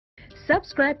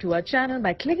Subscribe to our channel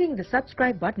by clicking the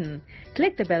subscribe button.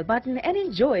 Click the bell button and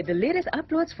enjoy the latest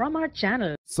uploads from our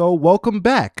channel. So welcome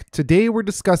back. Today we're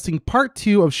discussing part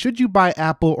 2 of should you buy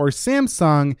Apple or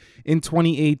Samsung in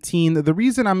 2018. The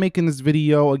reason I'm making this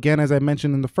video, again, as I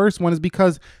mentioned in the first one, is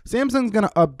because Samsung's going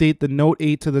to update the Note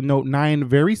 8 to the Note 9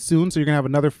 very soon. So you're going to have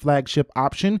another flagship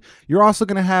option. You're also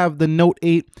going to have the Note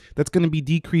 8 that's going to be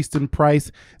decreased in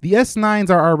price. The S9s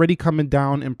are already coming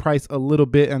down in price a little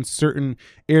bit in certain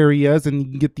areas, and you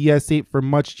can get the S8 for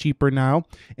much cheaper now,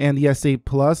 and the S8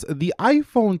 Plus. The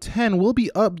iPhone 10 will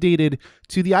be updated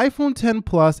to the iPhone 10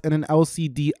 Plus and an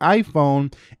LCD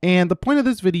iPhone. And the point of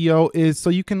this video is so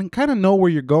you can kind of know where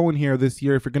you're going here this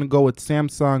year if you're going to go with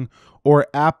Samsung or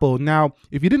Apple. Now,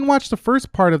 if you didn't watch the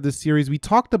first part of this series, we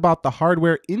talked about the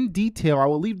hardware in detail. I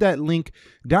will leave that link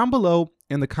down below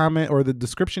in the comment or the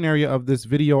description area of this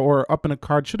video, or up in a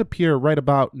card, should appear right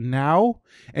about now,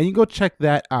 and you go check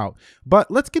that out. But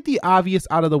let's get the obvious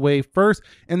out of the way first,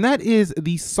 and that is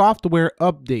the software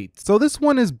update. So this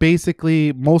one is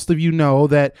basically, most of you know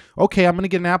that, okay, I'm gonna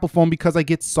get an Apple phone because I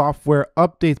get software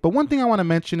updates. But one thing I wanna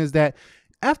mention is that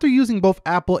after using both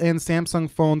Apple and Samsung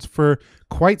phones for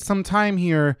quite some time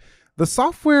here, the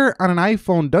software on an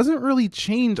iPhone doesn't really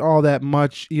change all that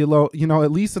much, you know,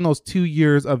 at least in those 2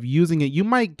 years of using it. You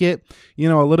might get, a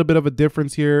little bit of a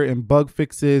difference here in bug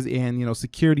fixes and,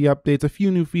 security updates, a few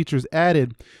new features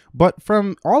added. But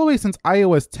from all the way since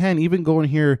iOS 10, even going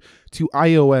here to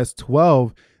iOS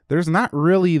 12, there's not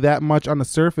really that much on the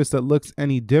surface that looks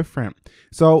any different.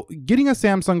 So getting a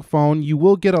Samsung phone, you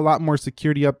will get a lot more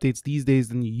security updates these days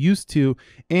than you used to,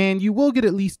 and you will get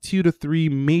at least 2 to 3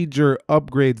 major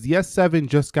upgrades. The S7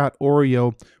 just got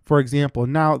Oreo, for example.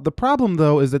 Now, the problem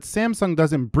though is that Samsung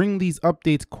doesn't bring these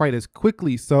updates quite as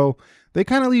quickly, so they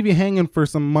kind of leave you hanging for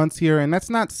some months here, and that's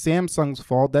not Samsung's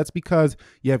fault. That's because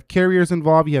you have carriers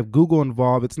involved, you have Google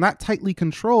involved. It's not tightly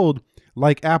controlled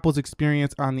like Apple's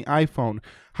experience on the iPhone.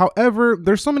 However,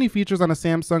 there's so many features on a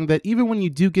Samsung that even when you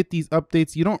do get these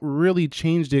updates, you don't really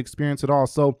change the experience at all.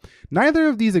 So neither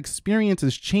of these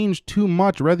experiences change too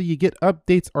much, whether you get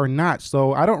updates or not.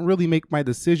 So I don't really make my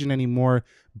decision anymore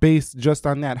based just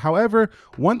on that. However,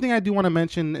 one thing I do want to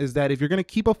mention is that if you're going to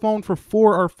keep a phone for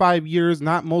 4 or 5 years,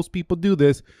 not most people do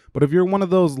this, but if you're one of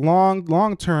those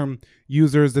long-term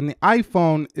users, then the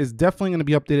iPhone is definitely going to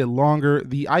be updated longer.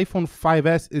 The iPhone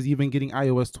 5S is even getting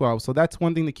iOS 12. So that's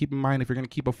one thing to keep in mind if you're going to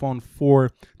keep a phone 4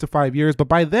 to 5 years. But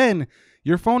by then,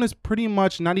 your phone is pretty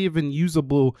much not even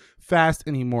usable fast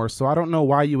anymore. So I don't know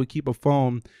why you would keep a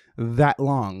phone that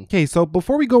long. Okay, so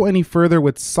before we go any further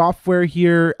with software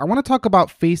here, I want to talk about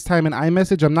FaceTime and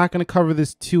iMessage. I'm not going to cover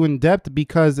this too in depth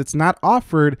because it's not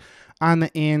offered on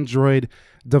the Android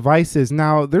devices.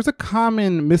 Now, there's a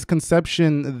common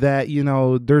misconception that,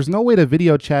 there's no way to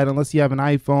video chat unless you have an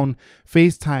iPhone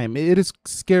FaceTime. It is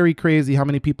scary crazy how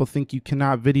many people think you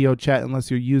cannot video chat unless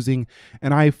you're using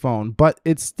an iPhone, but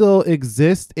it still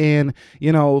exists. And,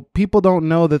 people don't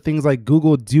know that things like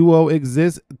Google Duo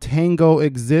exists, Tango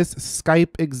exists,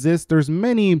 Skype exists. There's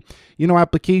many,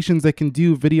 applications that can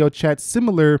do video chat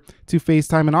similar to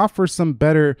FaceTime and offer some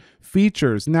better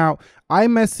features. Now,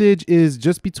 iMessage is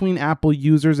just between Apple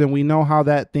users, and we know how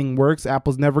that thing works.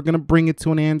 Apple's never going to bring it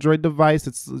to an Android device.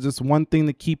 It's just one thing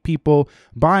to keep people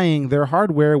buying their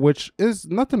hardware, which is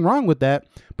nothing wrong with that.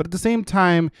 But at the same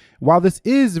time, while this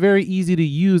is very easy to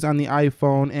use on the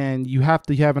iPhone and you have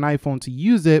to have an iPhone to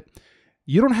use it,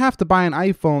 you don't have to buy an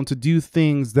iPhone to do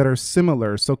things that are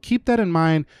similar. So keep that in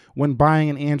mind when buying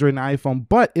an Android and iPhone.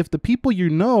 But if the people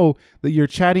that you're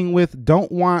chatting with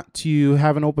don't want to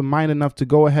have an open mind enough to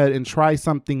go ahead and try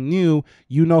something new,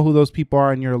 you know who those people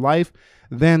are in your life,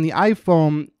 then the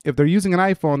iPhone, if they're using an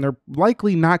iPhone, they're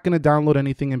likely not going to download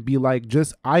anything and be like,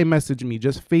 just iMessage me,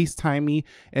 just FaceTime me,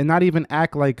 and not even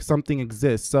act like something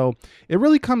exists. So it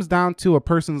really comes down to a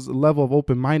person's level of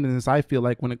open-mindedness, I feel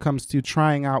like, when it comes to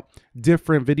trying out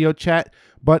different video chat.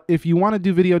 But if you want to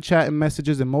do video chat and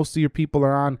messages and most of your people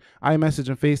are on iMessage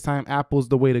and FaceTime, Apple's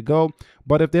the way to go.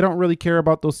 But if they don't really care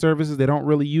about those services, they don't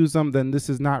really use them, then this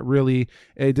is not really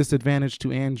a disadvantage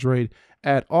to Android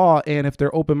at all. And if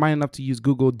they're open-minded enough to use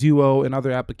Google Duo and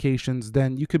other applications,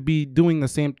 then you could be doing the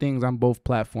same things on both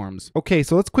platforms. Okay,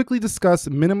 so let's quickly discuss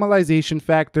minimalization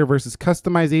factor versus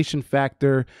customization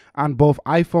factor on both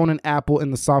iPhone and Apple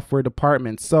in the software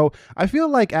department. So I feel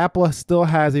like Apple still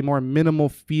has a more minimal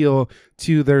feel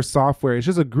to their software. It's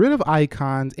just a grid of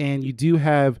icons, and you do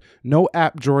have no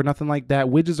app drawer, nothing like that.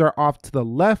 Widgets are off to the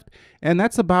left, and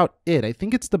that's about it. I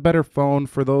think it's the better phone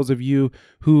for those of you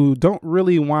who don't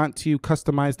really want to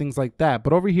customize things like that.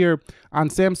 But over here on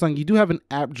Samsung, you do have an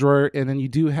app drawer, and then you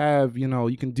do have,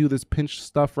 you can do this pinch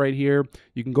stuff right here.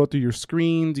 You can go through your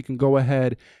screens. You can go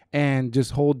ahead and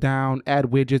just hold down, add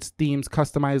widgets, themes,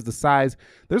 customize the size.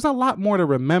 There's a lot more to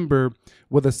remember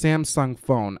with a Samsung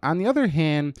phone. On the other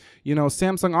hand,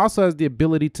 Samsung also has the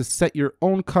ability to set your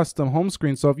own custom home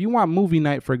screen. So if you want movie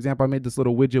night, for example, I made this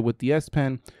little widget with the S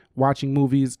Pen, watching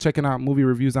movies, checking out movie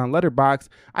reviews on Letterboxd.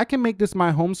 I can make this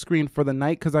my home screen for the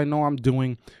night because I know I'm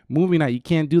doing movie night. You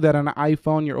can't do that on an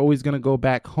iPhone. You're always going to go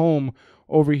back home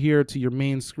over here to your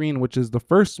main screen, which is the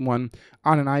first one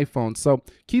on an iPhone. So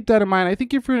keep that in mind. I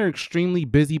think if you're an extremely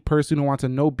busy person who wants a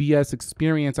no BS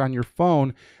experience on your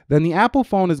phone, then the Apple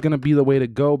phone is going to be the way to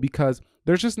go because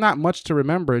there's just not much to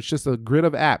remember. It's just a grid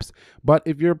of apps. But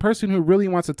if you're a person who really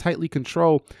wants to tightly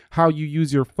control how you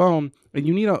use your phone, and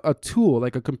you need a tool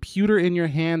like a computer in your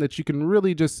hand that you can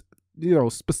really just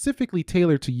specifically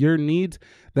tailor to your needs,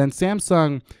 then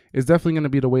Samsung is definitely going to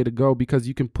be the way to go because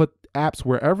you can put apps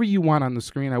wherever you want on the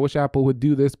screen. I wish Apple would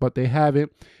do this, but they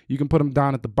haven't. You can put them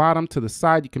down at the bottom, to the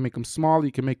side. You can make them smaller.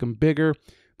 You can make them bigger.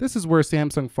 This is where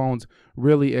Samsung phones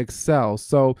really excel.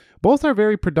 So both are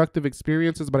very productive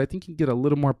experiences, but I think you can get a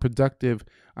little more productive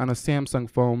on a Samsung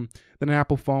phone than an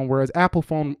Apple phone, whereas Apple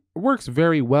phone works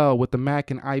very well with the Mac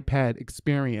and iPad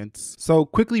experience. So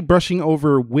quickly brushing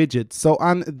over widgets. So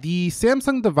on the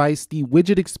Samsung device, the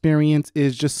widget experience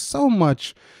is just so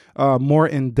much more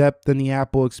in depth than the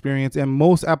Apple experience, and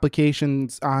most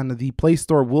applications on the Play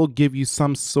Store will give you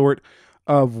some sort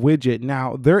of widget.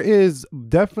 Now, there is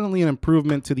definitely an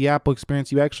improvement to the Apple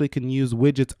experience. You actually can use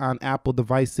widgets on Apple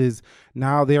devices.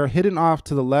 Now, they are hidden off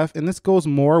to the left, and this goes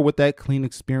more with that clean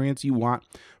experience you want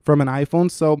from an iPhone.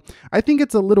 So I think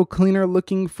it's a little cleaner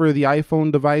looking for the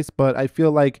iPhone device, but I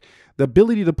feel like the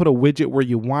ability to put a widget where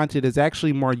you want it is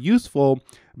actually more useful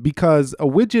because a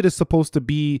widget is supposed to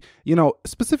be,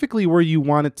 specifically where you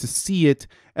want it to see it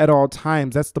at all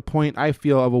times. That's the point, I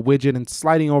feel, of a widget, and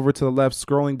sliding over to the left,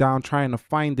 scrolling down, trying to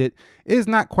find it is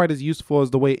not quite as useful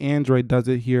as the way Android does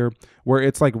it here, where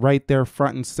it's like right there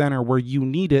front and center where you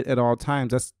need it at all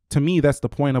times. To me, that's the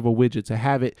point of a widget, to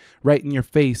have it right in your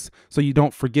face so you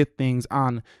don't forget things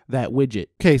on that widget.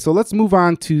 Okay, so let's move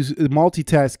on to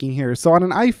multitasking here. So on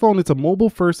an iPhone, it's a mobile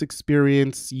first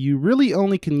experience. You really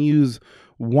only can use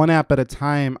one app at a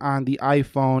time on the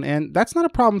iPhone, and that's not a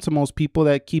problem to most people.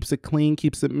 That keeps it clean,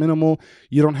 keeps it minimal.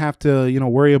 You don't have to,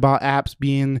 worry about apps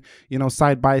being,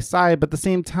 side by side. But at the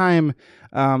same time,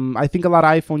 I think a lot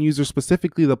of iPhone users,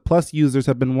 specifically the Plus users,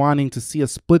 have been wanting to see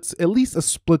at least a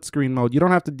split screen mode. You don't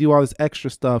have to do all this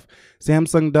extra stuff.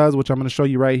 Samsung does, which I'm going to show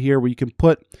you right here, where you can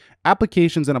put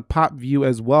applications in a pop view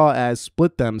as well as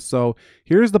split them. So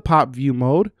here's the pop view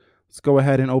mode. Let's go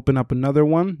ahead and open up another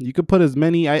one. You could put as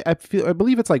many, I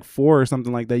believe it's like 4 or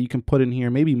something like that you can put in here,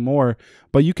 maybe more,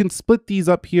 but you can split these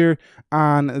up here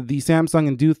on the Samsung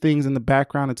and do things in the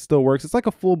background. It still works. It's like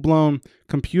a full-blown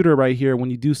computer right here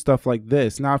when you do stuff like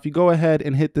this. Now, if you go ahead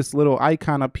and hit this little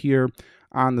icon up here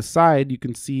on the side, you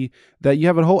can see that you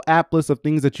have a whole app list of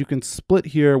things that you can split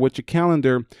here with your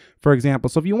calendar, for example.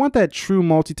 So if you want that true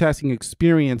multitasking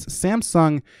experience,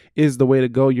 Samsung is the way to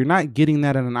go. You're not getting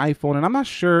that on an iPhone, and I'm not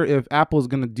sure if Apple is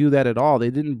going to do that at all. They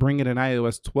didn't bring it in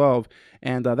iOS 12,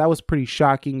 and that was pretty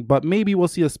shocking, but maybe we'll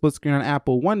see a split screen on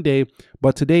Apple one day,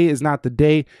 but today is not the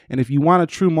day. And if you want a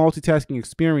true multitasking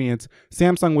experience,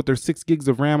 Samsung, with their 6 gigs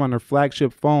of RAM on their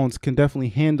flagship phones, can definitely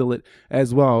handle it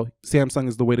as well. Samsung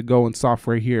is the way to go in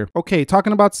software here. Okay,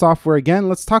 talking about software again,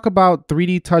 let's talk about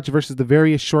 3D Touch versus the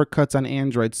various shortcuts on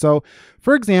Android. So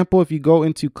for example, if you go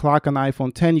into clock on the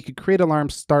iPhone 10, you could create alarm,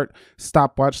 start,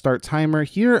 stopwatch, start timer.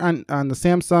 Here on the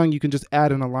Samsung, you can just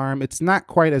add an alarm. It's not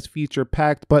quite as feature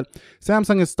packed, but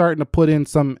Samsung is starting to put in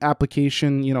some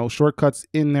application, shortcuts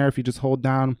in there. If you just hold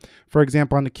down, for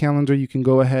example, on the calendar, you can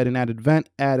go ahead and add event,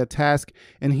 add a task,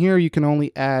 and here you can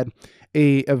only add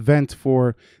a event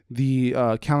for the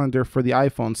calendar for the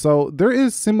iPhone. So there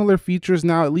is similar features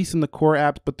now, at least in the core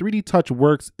apps, but 3D Touch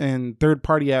works in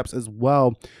third-party apps as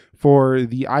well for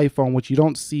the iPhone, which you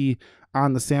don't see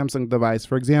on the Samsung device.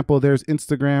 For example, there's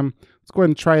Instagram. Let's go ahead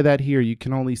and try that here. You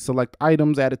can only select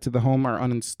items, add it to the home, or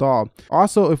uninstall.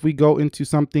 Also, if we go into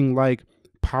something like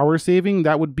power saving,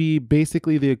 that would be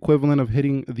basically the equivalent of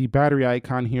hitting the battery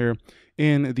icon here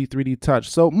in the 3D Touch.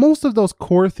 So most of those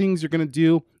core things you're going to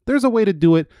do, there's a way to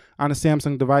do it on a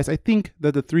Samsung device. I think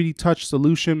that the 3D Touch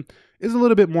solution is a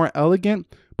little bit more elegant,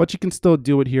 but you can still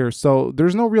do it here. So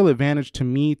there's no real advantage to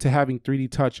me to having 3D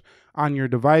Touch on your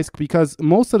device, because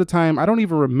most of the time I don't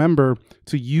even remember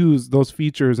to use those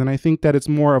features, and I think that it's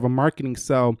more of a marketing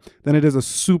sell than it is a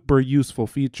super useful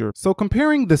feature. So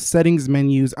comparing the settings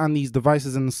menus on these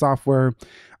devices in the software,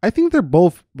 I think they're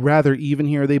both rather even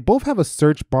here. They both have a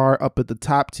search bar up at the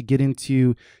top to get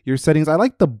into your settings. I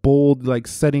like the bold like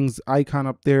settings icon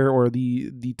up there, or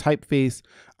the typeface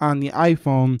on the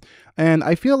iPhone. And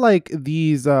I feel like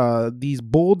these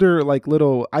bolder like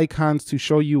little icons to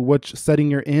show you which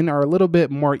setting you're in are a little bit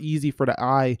more easy for the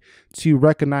eye to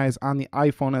recognize on the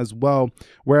iPhone as well.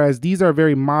 Whereas these are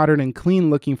very modern and clean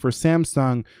looking for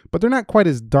Samsung, but they're not quite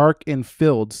as dark and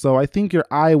filled. So I think your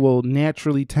eye will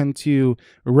naturally tend to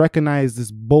recognize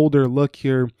this bolder look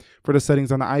here for the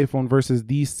settings on the iPhone versus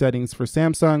these settings for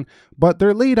Samsung, but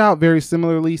they're laid out very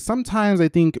similarly. Sometimes I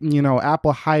think, you know,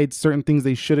 Apple hides certain things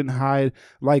they shouldn't hide,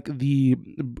 like the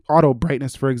auto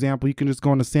brightness, for example. You can just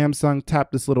go into Samsung,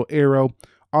 tap this little arrow,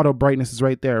 auto brightness is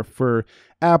right there. For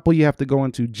Apple, you have to go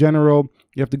into general,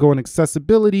 you have to go in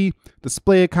accessibility,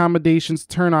 display accommodations,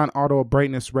 turn on auto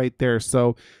brightness right there.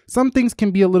 So some things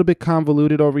can be a little bit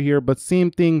convoluted over here, but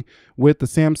same thing with the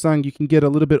Samsung. You can get a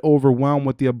little bit overwhelmed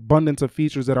with the abundance of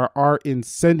features that are in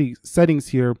settings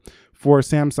here for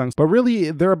Samsung, but really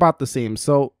they're about the same.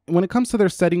 So when it comes to their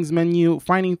settings menu,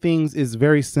 finding things is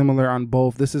very similar on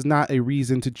both. This is not a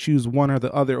reason to choose one or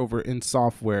the other over in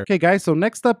software. Okay guys, so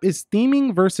next up is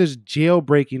theming versus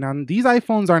jailbreaking. Now these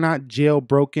iPhones are not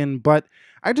jailbroken, but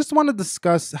I just want to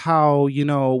discuss how, you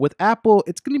know, with Apple,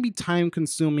 it's going to be time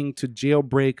consuming to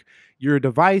jailbreak your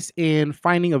device, and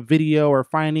finding a video or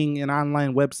finding an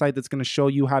online website that's going to show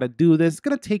you how to do this. It's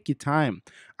going to take you time.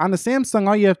 On the Samsung,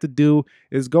 all you have to do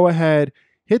is go ahead,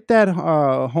 hit that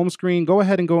home screen, go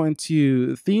ahead and go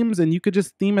into themes, and you could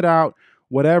just theme it out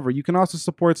whatever. You can also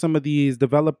support some of these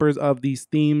developers of these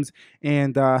themes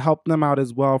and help them out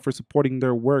as well for supporting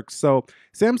their work. So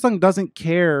Samsung doesn't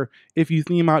care if you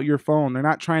theme out your phone. They're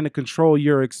not trying to control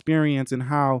your experience and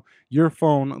how your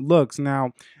phone looks.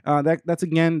 Now, that's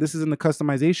again, this is in the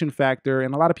customization factor.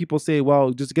 And a lot of people say,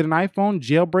 well, just get an iPhone,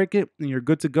 jailbreak it, and you're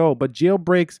good to go. But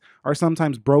jailbreaks are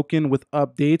sometimes broken with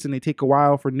updates, and they take a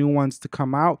while for new ones to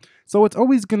come out. So it's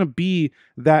always going to be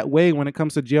that way when it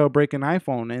comes to jailbreak an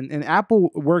iPhone. And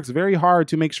Apple works very hard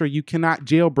to make sure you cannot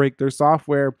jailbreak their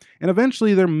software. And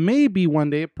eventually there may be one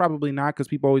day, probably not because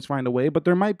people always find a way, but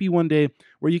there might be one day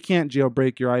where you can't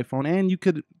jailbreak your iPhone, and you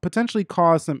could potentially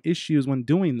cause some issues when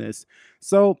doing this.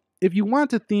 So if you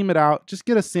want to theme it out, just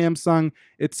get a Samsung.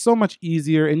 It's so much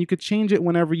easier, and you could change it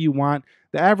whenever you want.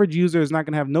 The average user is not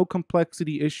going to have no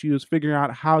complexity issues figuring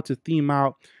out how to theme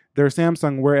out their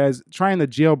Samsung, whereas trying to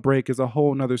jailbreak is a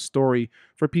whole nother story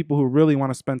for people who really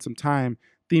want to spend some time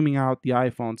theming out the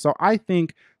iPhone. So I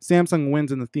think Samsung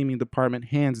wins in the theming department,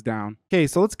 hands down. Okay,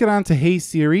 so let's get on to Hey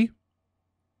Siri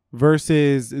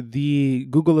versus the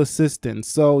Google Assistant.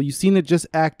 So you've seen it just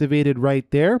activated right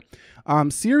there.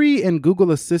 Siri and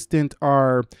Google Assistant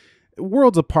are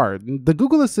worlds apart. The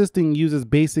Google Assistant uses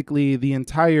basically the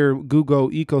entire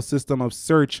Google ecosystem of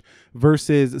search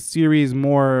versus Siri's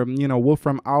more,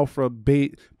 Wolfram Alpha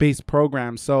based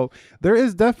program. So there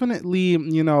is definitely,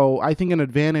 I think an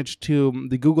advantage to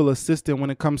the Google Assistant when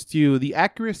it comes to the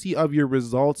accuracy of your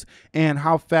results and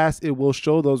how fast it will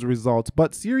show those results.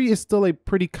 But Siri is still a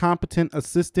pretty competent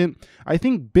assistant. I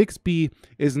think Bixby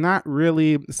is not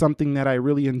really something that I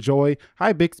really enjoy.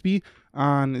 Hi, Bixby.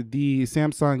 On the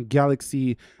Samsung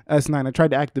Galaxy S9. I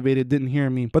tried to activate it, didn't hear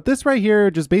me. But this right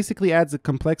here just basically adds a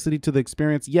complexity to the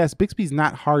experience. Yes, Bixby's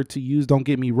not hard to use, don't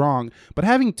get me wrong, but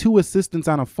having two assistants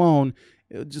on a phone,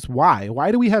 just why?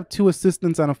 Why do we have two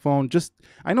assistants on a phone?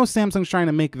 I know Samsung's trying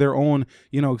to make their own,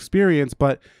 experience,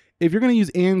 but if you're going to use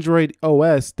Android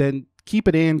OS, then keep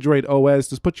it Android OS,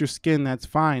 just put your skin, that's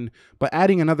fine. But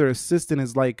adding another assistant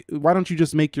is like, why don't you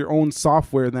just make your own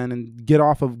software then and get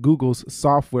off of Google's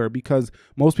software? Because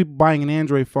most people buying an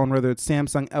Android phone, whether it's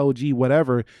Samsung, LG,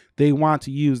 whatever, they want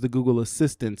to use the Google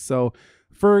Assistant. So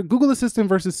for Google Assistant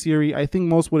versus Siri, I think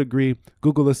most would agree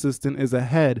Google Assistant is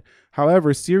ahead.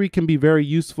 However, Siri can be very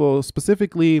useful,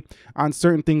 specifically on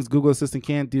certain things Google Assistant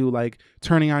can't do, like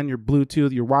turning on your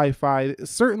Bluetooth, your Wi-Fi,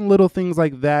 certain little things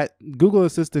like that. Google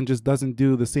Assistant just doesn't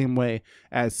do the same way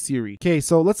as Siri. Okay,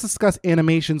 so let's discuss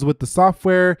animations with the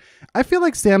software. I feel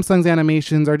like Samsung's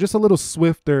animations are just a little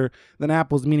swifter than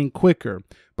Apple's, meaning quicker.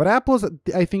 But Apple's,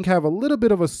 I think, have a little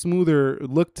bit of a smoother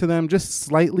look to them, just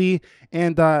slightly.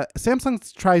 And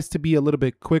Samsung tries to be a little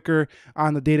bit quicker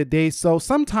on the day-to-day. So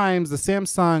sometimes the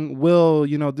Samsung will,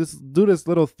 do this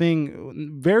little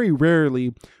thing very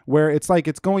rarely where it's like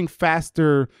it's going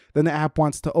faster than the app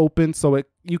wants to open. So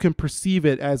you can perceive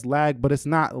it as lag, but it's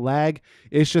not lag.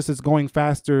 It's just it's going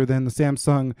faster than the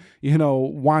Samsung,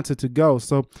 wants it to go.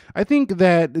 So I think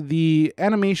that the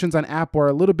animations on Apple are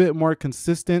a little bit more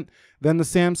consistent than the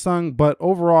Samsung. But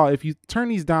overall, if you turn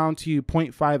these down to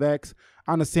 0.5x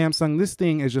on the Samsung, this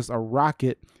thing is just a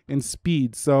rocket in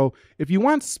speed. So if you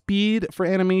want speed for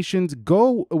animations,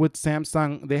 go with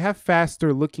Samsung. They have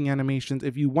faster looking animations.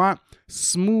 If you want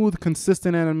smooth,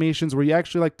 consistent animations where you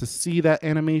actually like to see that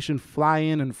animation fly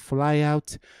in and fly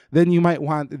out, then you might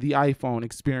want the iPhone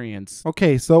experience.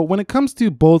 Okay, so when it comes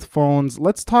to both phones,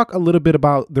 let's talk a little bit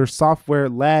about their software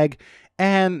lag.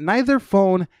 And neither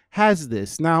phone has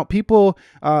this. Now, people,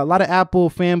 a lot of Apple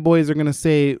fanboys are going to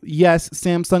say, yes,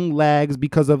 Samsung lags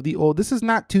because of the old. This is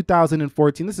not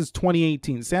 2014. This is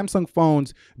 2018. Samsung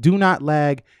phones do not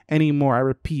lag anymore. I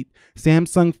repeat,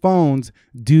 Samsung phones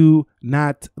do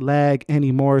not lag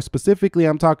anymore. Specifically,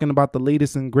 I'm talking about the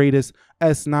latest and greatest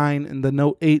S9 and the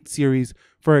Note 8 series.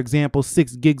 For example,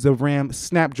 6 gigs of RAM,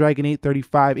 Snapdragon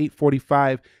 835,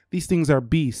 845. These things are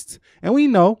beasts. And we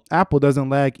know Apple doesn't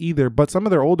lag either, but some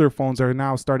of their older phones are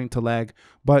now starting to lag,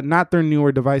 but not their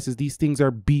newer devices. These things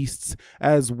are beasts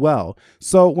as well.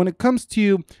 So when it comes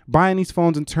to buying these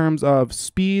phones in terms of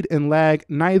speed and lag,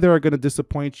 neither are going to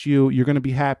disappoint you. You're going to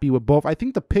be happy with both. I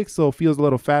think the Pixel feels a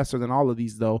little faster than all of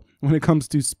these though, when it comes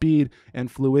to speed and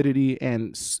fluidity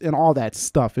and all that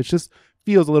stuff. It's just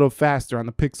feels a little faster on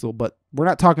the Pixel, but we're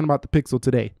not talking about the Pixel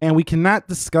today. And we cannot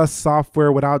discuss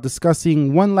software without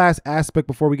discussing one last aspect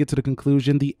before we get to the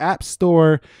conclusion: the App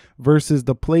Store versus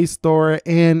the Play Store.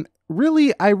 And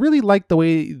really, I really like the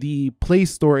way the Play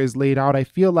Store is laid out. I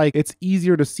feel like it's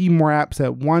easier to see more apps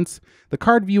at once. The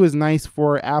card view is nice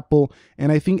for Apple,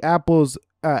 and I think Apple's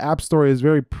App Store is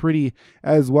very pretty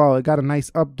as well. It got a nice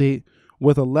update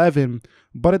with 11,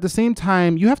 but at the same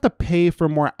time, you have to pay for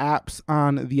more apps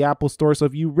on the Apple Store. So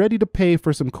if you're ready to pay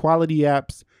for some quality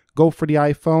apps, go for the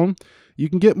iPhone. You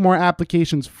can get more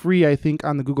applications free, I think,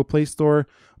 on the Google Play Store.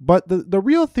 But the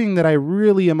real thing that I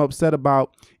really am upset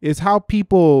about is how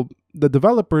the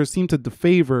developers seem to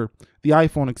favor the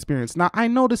iPhone experience. Now, I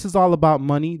know this is all about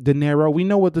money, dinero. We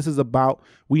know what this is about.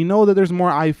 We know that there's more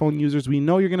iPhone users. We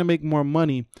know you're going to make more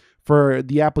money for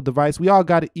the Apple device. We all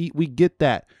got to eat. We get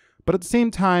that. But at the same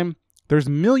time, there's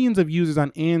millions of users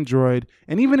on Android.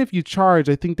 And even if you charge,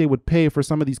 I think they would pay for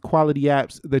some of these quality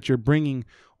apps that you're bringing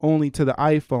only to the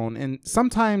iPhone. And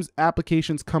sometimes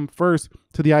applications come first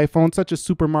to the iPhone, such as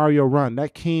Super Mario Run.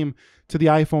 That came to the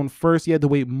iPhone first. You had to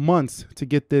wait months to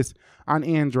get this on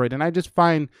Android. And I just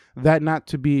find that not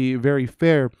to be very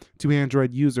fair to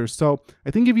Android users. So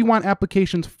I think if you want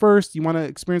applications first, you want to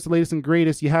experience the latest and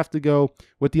greatest, you have to go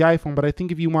with the iPhone. But I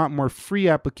think if you want more free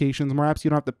applications, more apps you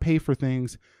don't have to pay for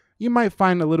things, you might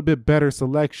find a little bit better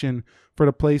selection for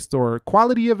the Play Store.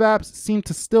 Quality of apps seem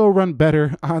to still run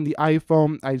better on the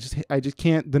iPhone. I just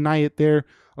can't deny it there.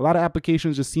 A lot of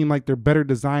applications just seem like they're better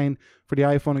designed for the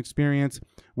iPhone experience,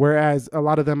 whereas a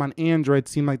lot of them on Android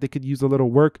seem like they could use a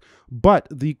little work. But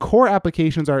the core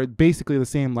applications are basically the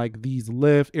same, like these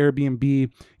Lyft,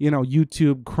 Airbnb,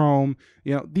 YouTube, Chrome,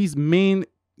 these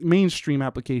mainstream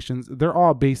applications. They're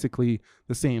all basically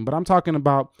the same. But I'm talking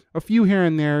about a few here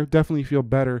and there definitely feel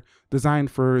better designed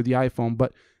for the iPhone.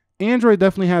 But Android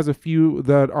definitely has a few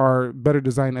that are better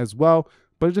designed as well.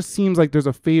 But it just seems like there's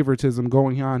a favoritism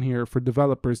going on here for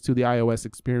developers to the iOS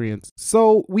experience.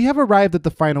 So we have arrived at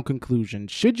the final conclusion.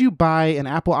 Should you buy an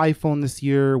Apple iPhone this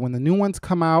year when the new ones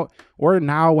come out, or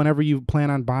now whenever you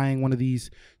plan on buying one of these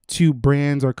two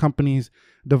brands or companies'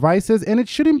 devices? And it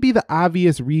shouldn't be the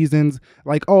obvious reasons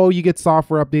like, oh, you get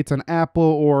software updates on Apple,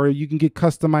 or you can get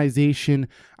customization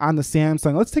on the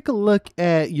Samsung. Let's take a look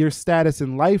at your status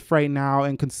in life right now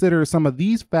and consider some of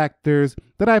these factors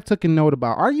that I've taken note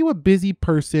about. Are you a busy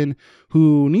person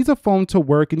who needs a phone to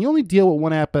work and you only deal with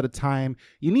one app at a time?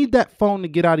 You need that phone to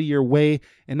get out of your way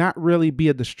and not really be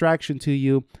a distraction to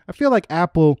you. I feel like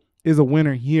Apple is a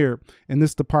winner here in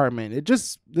this department.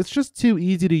 It's just too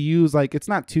easy to use. Like, it's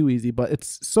not too easy, but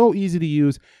it's so easy to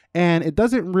use, and it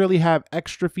doesn't really have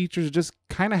extra features. It just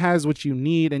kind of has what you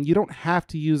need, and you don't have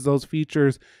to use those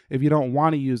features if you don't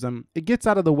want to use them. It gets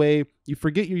out of the way. You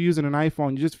forget you're using an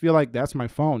iPhone. You just feel like that's my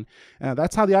phone.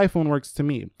 That's how the iPhone works to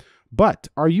me. But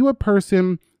are you a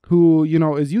person who,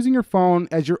 is using your phone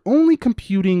as your only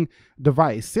computing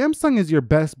device? Samsung is your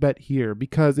best bet here,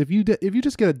 because if you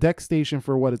just get a deck station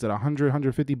for, what is it, 100,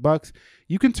 150 bucks,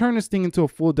 you can turn this thing into a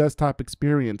full desktop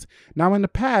experience. Now, in the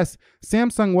past,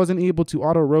 Samsung wasn't able to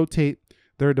auto rotate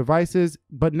their devices.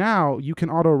 But now you can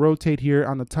auto rotate here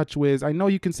on the TouchWiz. I know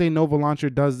you can say Nova Launcher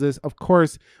does this. Of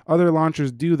course, other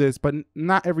launchers do this, but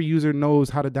not every user knows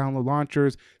how to download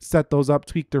launchers, set those up,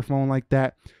 tweak their phone like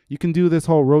that. You can do this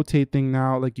whole rotate thing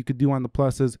now like you could do on the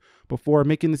Pluses before,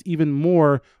 making this even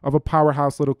more of a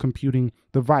powerhouse little computing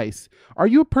device. Are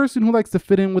you a person who likes to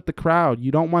fit in with the crowd?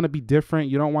 You don't want to be different.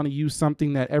 You don't want to use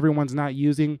something that everyone's not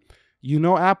using. You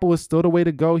know, Apple is still the way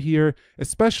to go here,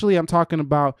 especially I'm talking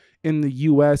about in the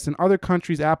US. In other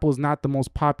countries, Apple is not the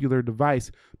most popular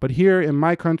device. But here in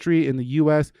my country, in the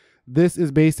US, this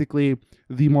is basically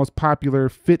the most popular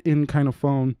fit-in kind of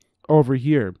phone over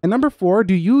here. And number 4,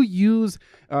 do you use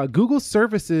Google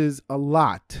services a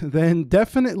lot? Then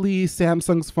definitely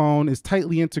Samsung's phone is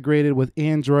tightly integrated with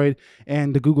Android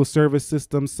and the Google service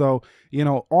system. So, you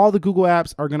know, all the Google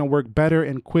apps are going to work better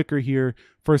and quicker here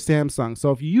for Samsung. So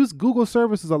if you use Google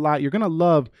services a lot, you're going to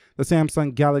love the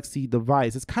Samsung Galaxy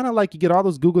device. It's kind of like you get all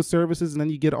those Google services and then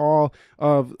you get all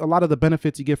of a lot of the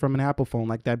benefits you get from an Apple phone,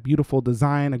 like that beautiful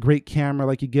design, a great camera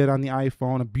like you get on the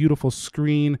iPhone, a beautiful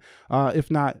screen, if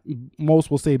not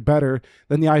most will say better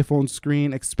than the iPhone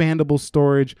screen, expandable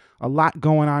storage, a lot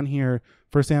going on here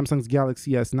for Samsung's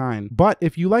Galaxy S9. But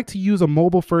if you like to use a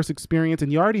mobile first experience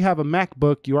and you already have a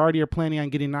MacBook, you already are planning on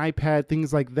getting an iPad,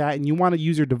 things like that, and you want to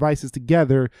use your devices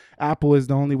together, Apple is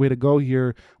the only way to go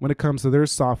here when it comes to their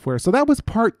software. So that was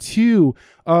part 2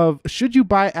 of should you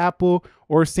buy Apple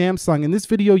or Samsung. In this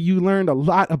video, you learned a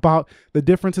lot about the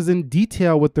differences in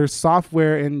detail with their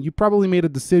software, and you probably made a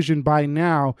decision by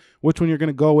now which one you're going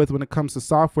to go with when it comes to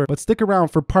software. But stick around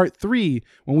for part 3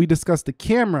 when we discuss the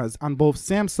cameras on both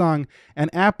Samsung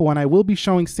and Apple, and I will be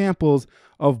showing samples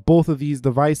of both of these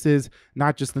devices,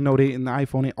 not just the Note 8 and the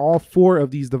iPhone 8, all 4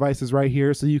 of these devices right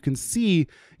here, so you can see,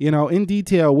 you know, in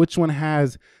detail which one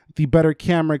has the better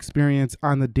camera experience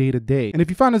on the day-to-day. And if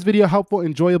you found this video helpful,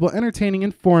 enjoyable, entertaining,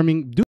 informing, do